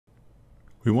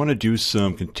We want to do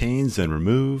some contains and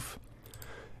remove.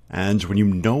 And when you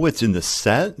know what's in the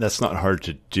set, that's not hard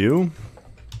to do.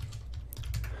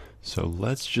 So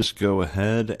let's just go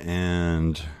ahead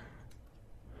and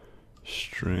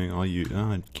string.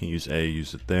 I can't use A,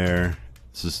 use it there.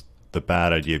 This is the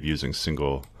bad idea of using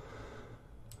single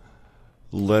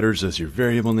letters as your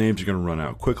variable names. You're going to run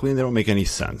out quickly and they don't make any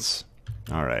sense.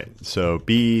 All right, so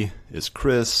B is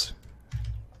Chris,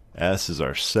 S is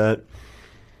our set,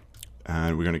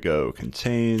 and we're going to go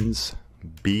contains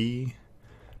B.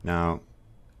 Now,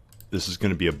 this is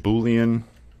going to be a Boolean,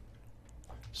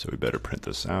 so we better print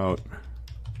this out.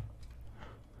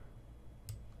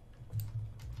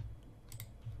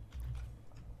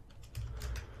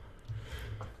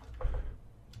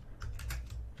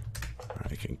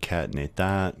 I concatenate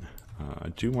that. I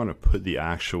do want to put the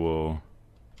actual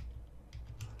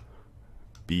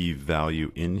B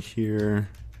value in here.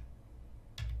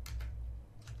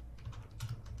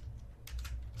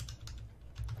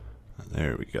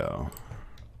 There we go.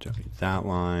 Don't need that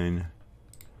line.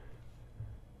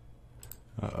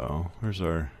 Uh-oh, where's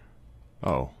our...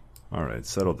 Oh, all right,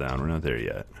 settle down. We're not there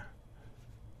yet.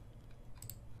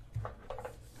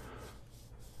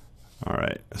 All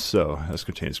right, so S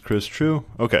contains Chris, true.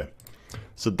 Okay,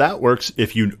 so that works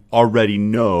if you already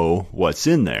know what's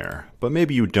in there, but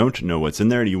maybe you don't know what's in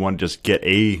there and you want to just get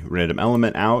a random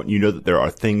element out. You know that there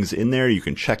are things in there. You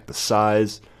can check the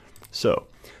size. So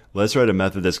let's write a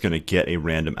method that's going to get a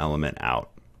random element out.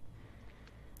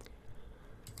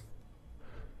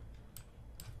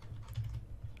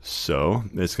 So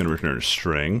it's going to return a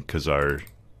string because our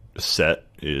set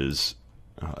is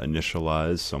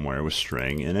initialized somewhere with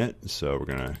string in it. So we're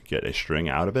going to get a string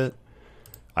out of it.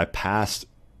 I passed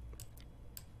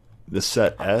the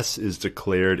set S is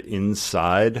declared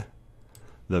inside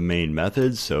the main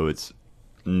method, so it's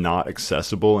not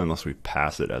accessible unless we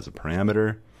pass it as a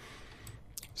parameter.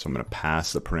 So I'm going to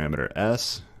pass the parameter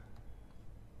S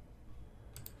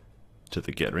to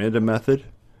the getRandom method.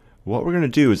 What we're going to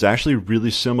do is actually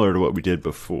really similar to what we did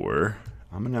before.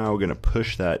 I'm now going to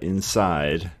push that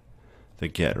inside the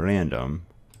getRandom,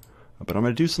 but I'm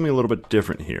going to do something a little bit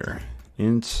different here.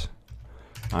 Int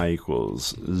I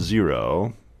equals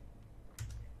 0.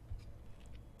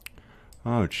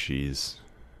 Oh, jeez.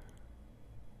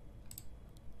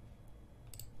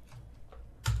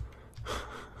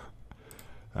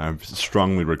 I'm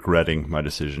strongly regretting my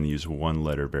decision to use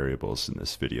one-letter variables in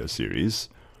this video series.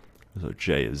 So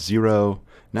J is 0.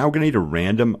 Now we're going to need a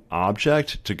random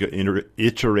object to go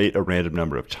iterate a random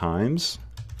number of times.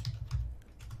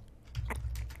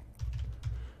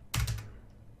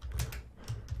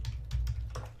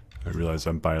 I realize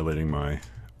I'm violating my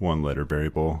one-letter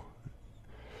variable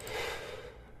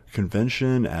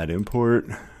convention. Add import.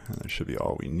 That should be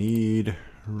all we need.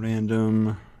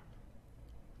 Random.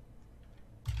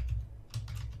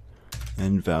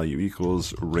 End value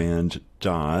equals rand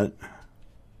dot.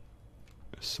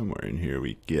 Somewhere in here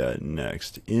we get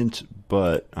next int,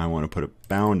 but I want to put a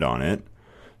bound on it.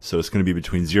 So it's going to be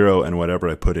between 0 and whatever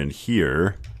I put in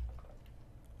here.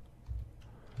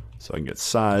 So I can get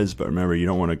size, but remember you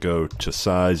don't want to go to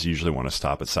size. You usually want to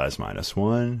stop at size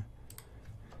 -1.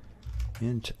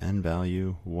 Int end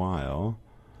value while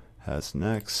has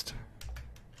next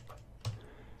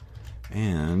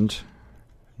and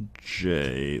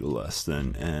j less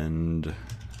than end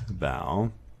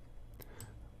val.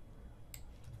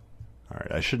 All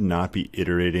right, I should not be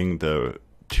iterating the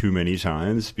too many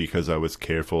times because I was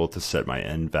careful to set my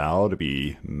end val to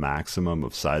be maximum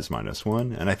of size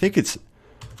 -1, and I think it's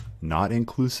not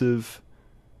inclusive,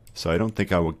 so I don't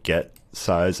think I will get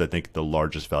size. I think the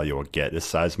largest value I'll get is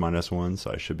size -1,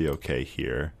 so I should be okay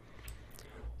here.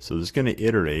 So this is going to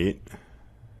iterate.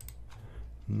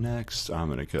 Next, I'm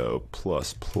going to go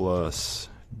plus plus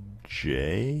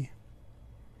j.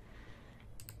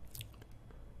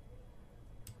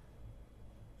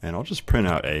 And I'll just print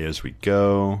out A as we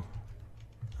go.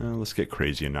 Let's get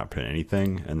crazy and not print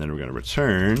anything. And then we're going to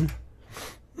return.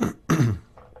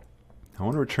 I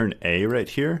want to return A right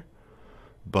here.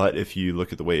 But if you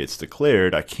look at the way it's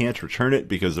declared, I can't return it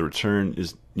because the return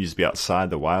needs to be outside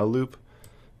the while loop.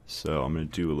 So I'm going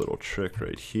to do a little trick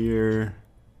right here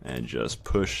and just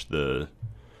push the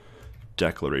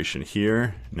declaration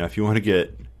here. Now if you want to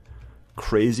get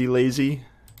crazy lazy,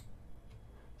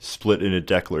 split in a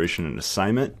declaration and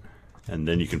assignment, and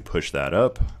then you can push that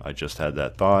up. I just had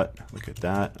that thought. Look at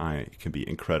that. I can be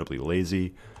incredibly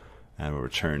lazy. And we'll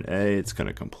return A. It's going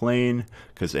to complain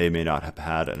because A may not have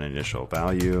had an initial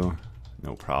value.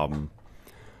 No problem.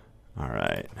 All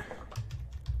right.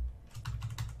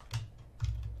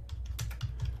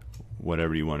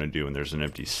 Whatever you want to do when there's an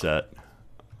empty set.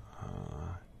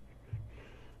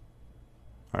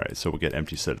 All right, so we'll get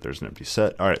empty set if there's an empty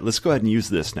set. All right, let's go ahead and use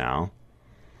this now.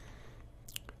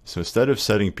 So instead of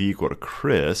setting b equal to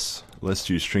Chris, let's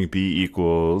do string b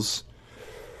equals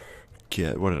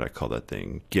get, what did I call that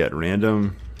thing? Get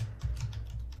random.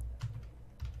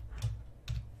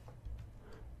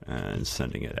 And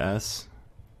sending it S.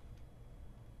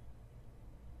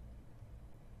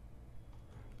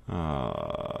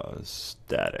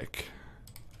 Static.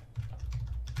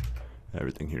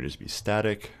 Everything here needs to be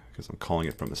static because I'm calling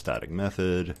it from a static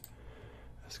method.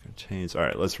 That's going to change. All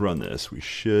right, let's run this. We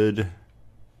should.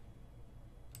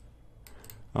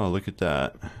 Oh, look at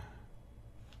that.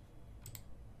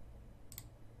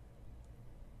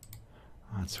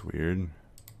 That's weird.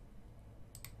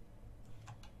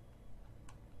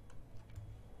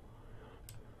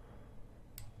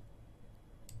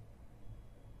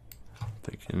 I'm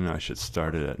thinking I should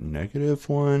start it at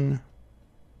 -1.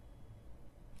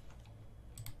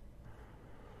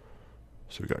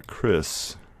 So we got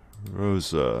Chris,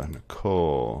 Rosa,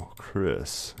 Nicole,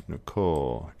 Chris,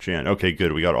 Nicole, Jan. Okay,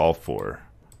 good. We got all 4.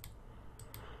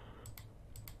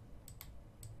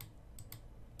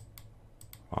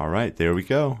 All right, there we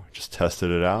go. Just tested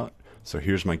it out. So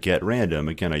here's my get random.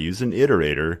 Again, I use an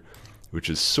iterator, which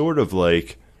is sort of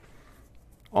like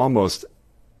almost,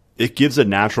 it gives a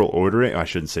natural ordering. I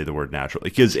shouldn't say the word natural.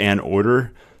 It gives an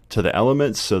order to the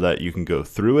elements so that you can go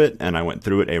through it. And I went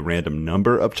through it a random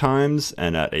number of times.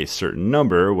 And at a certain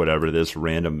number, whatever this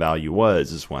random value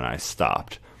was, is when I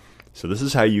stopped. So this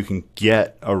is how you can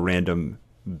get a random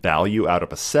value out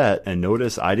of a set. And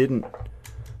notice I didn't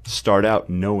start out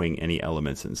knowing any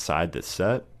elements inside this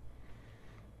set.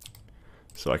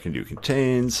 So I can do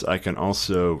contains. I can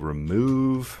also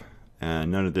remove.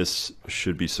 And none of this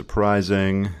should be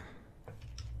surprising.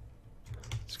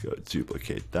 Let's go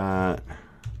duplicate that.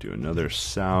 Do another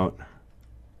sout.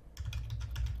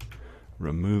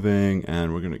 Removing.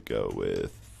 And we're going to go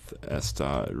with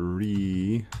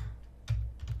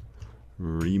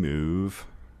remove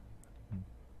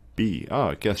B. Oh,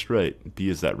 I guessed right. B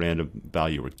is that random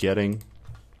value we're getting.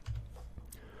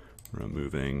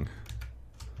 Removing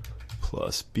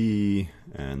plus B,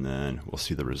 and then we'll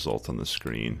see the result on the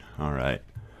screen. All right.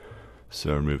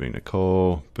 So removing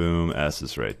Nicole, boom, S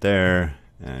is right there,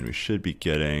 and we should be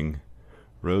getting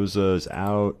Rosa's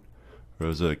out,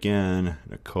 Rosa again,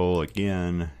 Nicole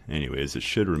again. Anyways, it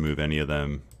should remove any of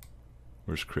them.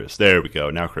 Where's Chris? There we go.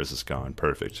 Now Chris is gone.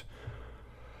 Perfect.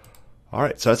 All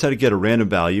right, so that's how to get a random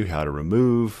value, how to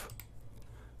remove.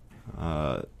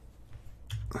 I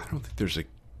don't think there's a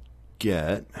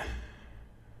get.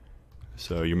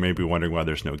 So you may be wondering why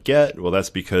there's no get. Well, that's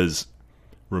because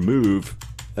remove,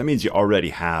 that means you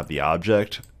already have the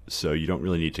object, so you don't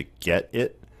really need to get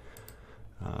it.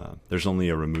 There's only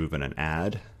a remove and an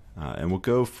add. And we'll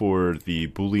go for the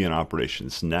Boolean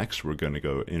operations next. We're going to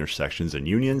go intersections and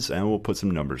unions, and we'll put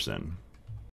some numbers in.